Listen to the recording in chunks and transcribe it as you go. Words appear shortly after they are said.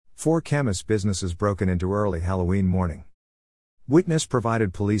4 Camas businesses broken into early Halloween morning. Witness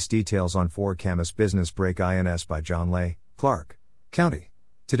provided police details on 4 Camas business break INS by John Lay, Clark County.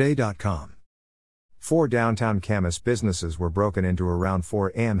 Today.com. 4 downtown Camas businesses were broken into around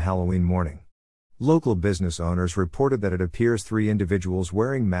 4 a.m. Halloween morning. Local business owners reported that it appears 3 individuals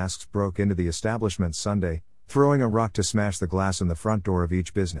wearing masks broke into the establishment Sunday, throwing a rock to smash the glass in the front door of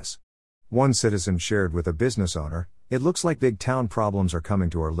each business. One citizen shared with a business owner, "It looks like big town problems are coming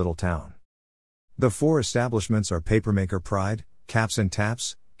to our little town." The 4 establishments are Papermaker Pride, Caps and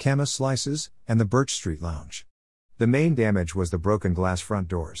Taps, Camas Slices, and the Birch Street Lounge. The main damage was the broken glass front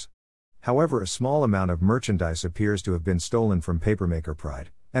doors. However, a small amount of merchandise appears to have been stolen from Papermaker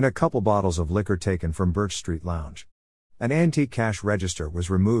Pride, and a couple bottles of liquor taken from Birch Street Lounge. An antique cash register was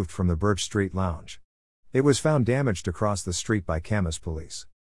removed from the Birch Street Lounge. It was found damaged across the street by Camas police.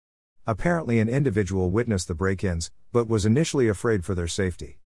 Apparently an individual witnessed the break-ins, but was initially afraid for their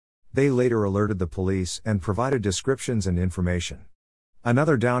safety. They later alerted the police and provided descriptions and information.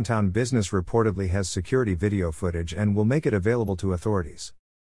 Another downtown business reportedly has security video footage and will make it available to authorities.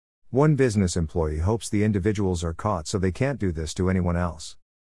 One business employee hopes the individuals are caught so they can't do this to anyone else.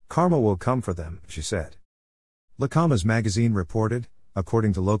 "Karma will come for them," she said. LaCamas magazine reported,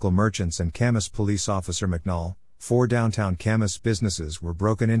 according to local merchants and Camas police officer McNall, 4 downtown Camas businesses were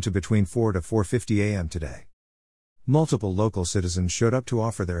broken into between 4 to 4:50 a.m. today. Multiple local citizens showed up to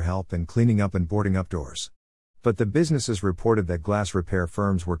offer their help in cleaning up and boarding up doors. But the businesses reported that glass repair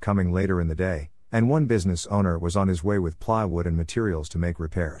firms were coming later in the day, and one business owner was on his way with plywood and materials to make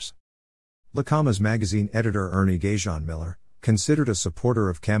repairs. LaCamas magazine editor Ernie Gajon Miller, considered a supporter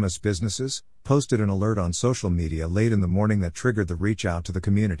of Camas businesses, posted an alert on social media late in the morning that triggered the reach out to the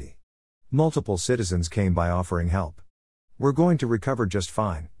community. Multiple citizens came by offering help. "We're going to recover just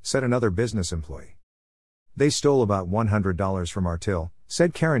fine," said another business employee. "They stole about $100 from our till,"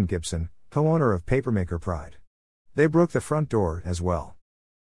 said Karen Gibson, co-owner of Papermaker Pride. "They broke the front door as well."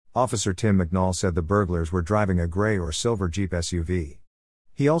 Officer Tim McNall said the burglars were driving a gray or silver Jeep SUV.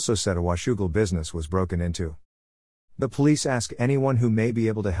 He also said a Washougal business was broken into. The police ask anyone who may be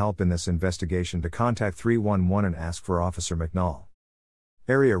able to help in this investigation to contact 311 and ask for Officer McNall.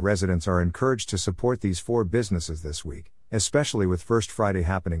 Area residents are encouraged to support these 4 businesses this week, especially with First Friday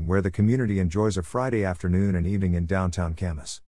happening where the community enjoys a Friday afternoon and evening in downtown Camas.